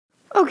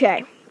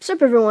Okay,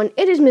 sup everyone,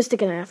 it is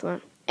Mystic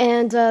Anathema,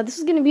 and this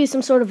is going to be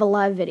some sort of a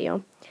live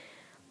video.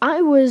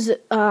 I was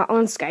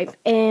on Skype,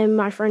 and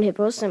my friend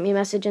Hippo sent me a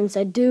message and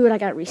said, dude, I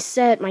got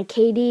reset, my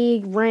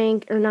KD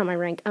rank, or not my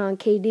rank,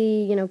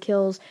 KD,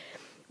 kills,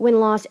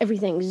 win-loss,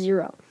 everything,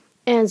 0.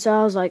 And so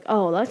I was like,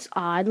 oh, that's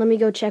odd, let me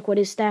go check what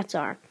his stats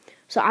are.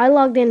 So I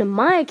logged into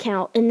my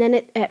account, and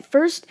then at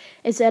first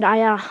it said I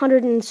had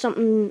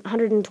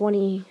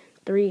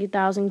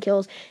 123,000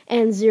 kills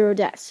and 0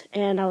 deaths.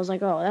 And I was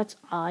like, oh, that's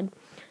odd.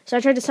 So I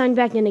tried to sign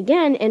back in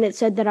again, and it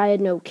said that I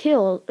had no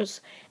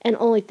kills and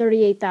only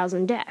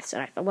 38,000 deaths.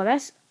 And I thought, well,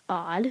 that's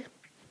odd.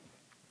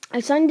 I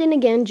signed in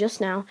again just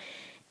now,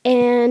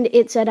 and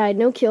it said I had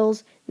no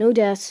kills, no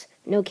deaths,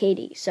 no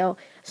KD. So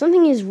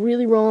something is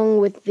really wrong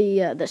with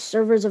the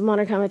servers of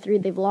Modern Combat 3.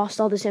 They've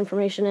lost all this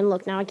information, and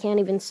look, now I can't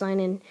even sign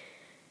in.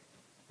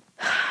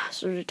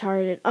 So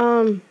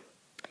retarded.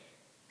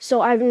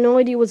 So I have no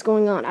idea what's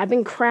going on. I've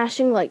been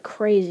crashing like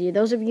crazy.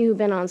 Those of you who've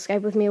been on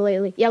Skype with me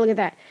lately, yeah, look at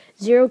that.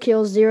 0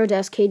 kills, 0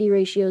 deaths, KD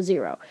ratio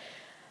 0.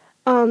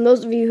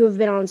 Those of you who have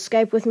been on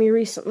Skype with me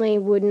recently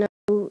would know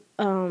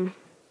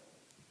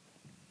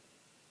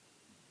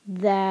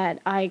that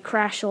I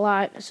crash a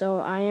lot. So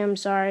I am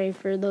sorry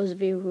for those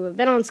of you who have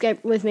been on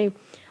Skype with me.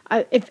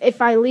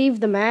 If I leave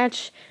the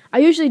match, I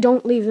usually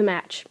don't leave the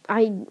match.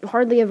 I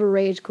hardly ever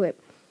rage quit.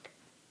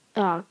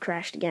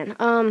 Crashed again.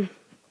 I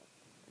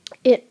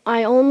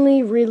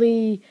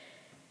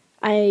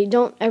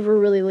don't ever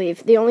really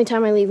leave. The only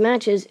time I leave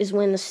matches is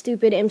when the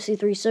stupid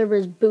MC3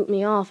 servers boot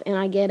me off and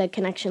I get a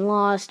connection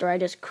lost or I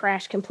just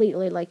crash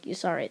completely like you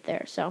saw right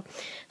there. So,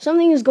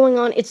 something is going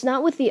on. It's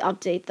not with the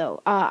update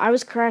though. I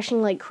was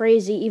crashing like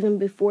crazy even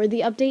before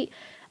the update.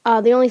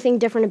 The only thing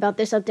different about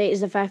this update is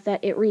the fact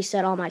that it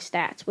reset all my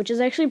stats, which is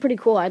actually pretty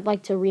cool. I'd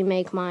like to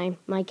remake my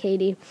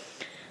KD.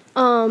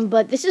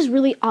 But this is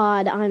really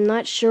odd. I'm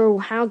not sure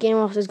how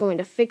Gayloft is going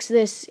to fix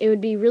this. It would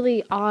be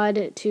really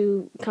odd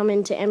to come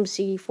into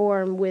MC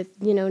form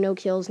with, no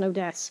kills, no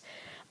deaths.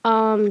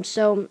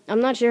 So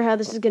I'm not sure how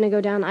this is going to go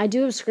down. I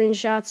do have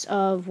screenshots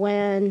of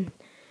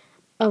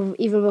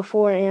even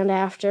before and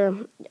after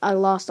I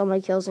lost all my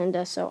kills and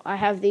deaths. So I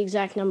have the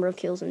exact number of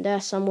kills and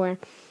deaths somewhere.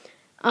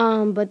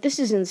 But this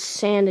is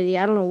insanity.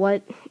 I don't know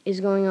what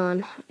is going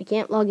on. I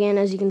can't log in,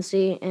 as you can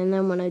see, and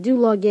then when I do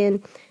log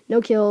in, no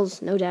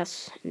kills, no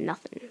deaths,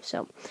 nothing.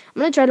 So, I'm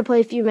going to try to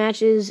play a few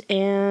matches,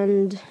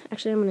 and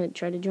actually, I'm going to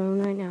try to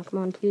join right now. Come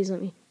on, please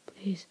let me.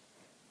 Please.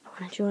 I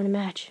want to join a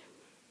match.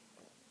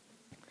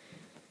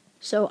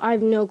 So, I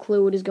have no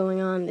clue what is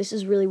going on. This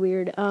is really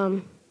weird.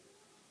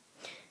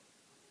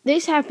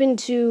 This happened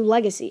to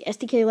Legacy.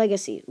 SDK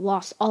Legacy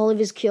lost all of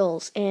his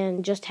kills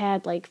and just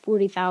had like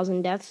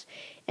 40,000 deaths.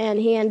 And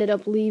he ended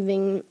up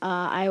leaving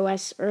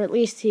iOS, or at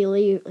least he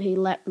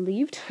left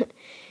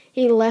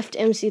he left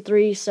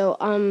MC3. So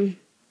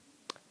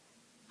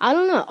I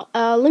don't know.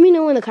 Let me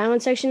know in the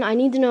comment section. I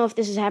need to know if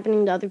this is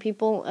happening to other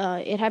people.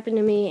 It happened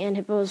to me and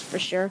Hippos for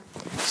sure.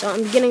 So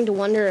I'm beginning to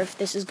wonder if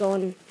this is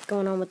going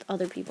on with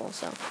other people.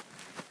 So let's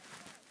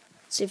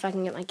see if I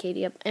can get my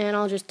KD up, and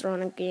I'll just throw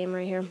in a game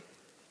right here.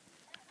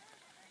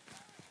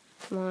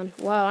 Come on.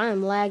 Wow, I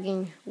am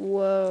lagging.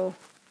 Whoa.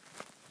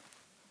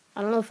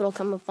 I don't know if it'll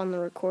come up on the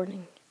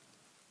recording.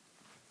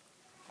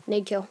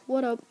 Nade kill.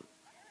 What up?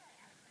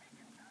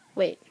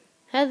 Wait.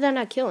 How did that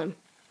not kill him?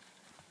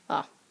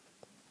 Oh.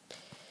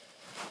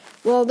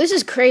 Well, this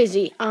is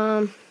crazy.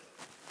 For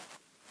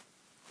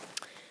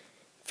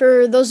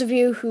those of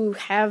you who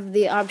have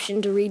the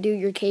option to redo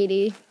your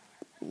KD,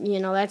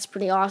 that's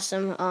pretty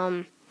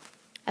awesome.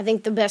 I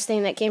think the best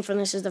thing that came from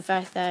this is the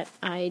fact that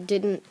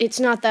it's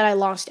not that I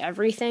lost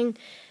everything,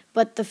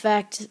 but the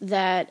fact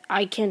that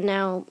I can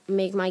now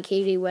make my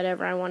KD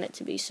whatever I want it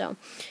to be. So,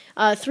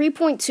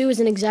 3.2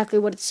 isn't exactly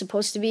what it's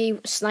supposed to be.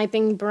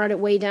 Sniping brought it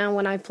way down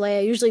when I play.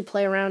 I usually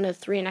play around a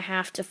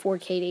 3.5 to 4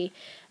 KD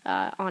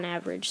on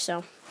average.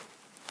 So,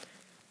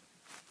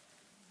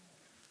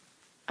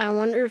 I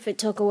wonder if it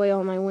took away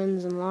all my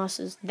wins and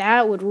losses.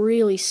 That would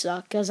really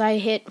suck, because I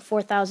hit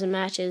 4,000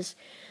 matches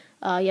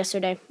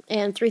yesterday,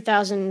 and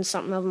 3,000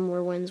 something of them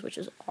were wins, which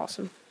is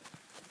awesome.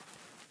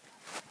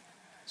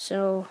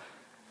 So,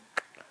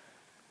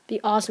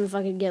 be awesome if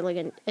I could get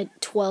like a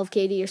 12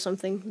 KD or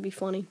something. It'd be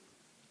funny.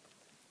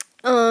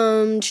 So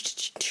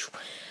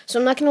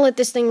I'm not going to let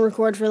this thing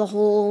record for the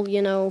whole,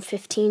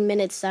 15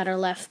 minutes that are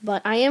left,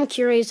 but I am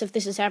curious if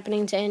this is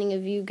happening to any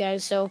of you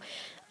guys. So,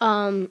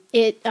 I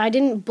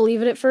didn't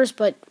believe it at first,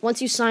 but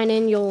once you sign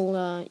in,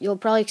 you'll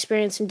probably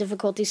experience some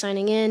difficulty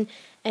signing in,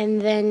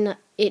 and then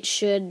it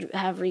should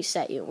have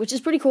reset you, which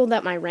is pretty cool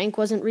that my rank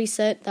wasn't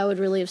reset. That would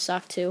really have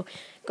sucked too,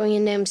 going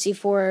into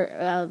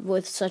MC4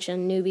 with such a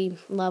newbie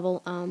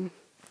level.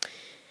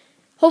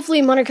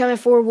 Hopefully Modern Combat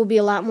 4 will be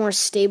a lot more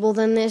stable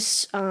than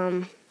this.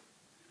 Yeah,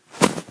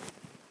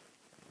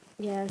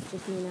 it's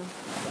just me now.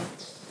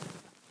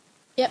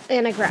 Yep,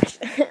 and I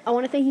crashed. I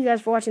want to thank you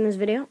guys for watching this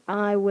video.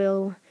 I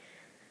will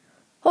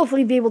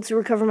hopefully be able to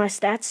recover my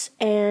stats,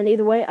 and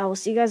either way, I will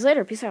see you guys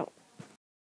later. Peace out.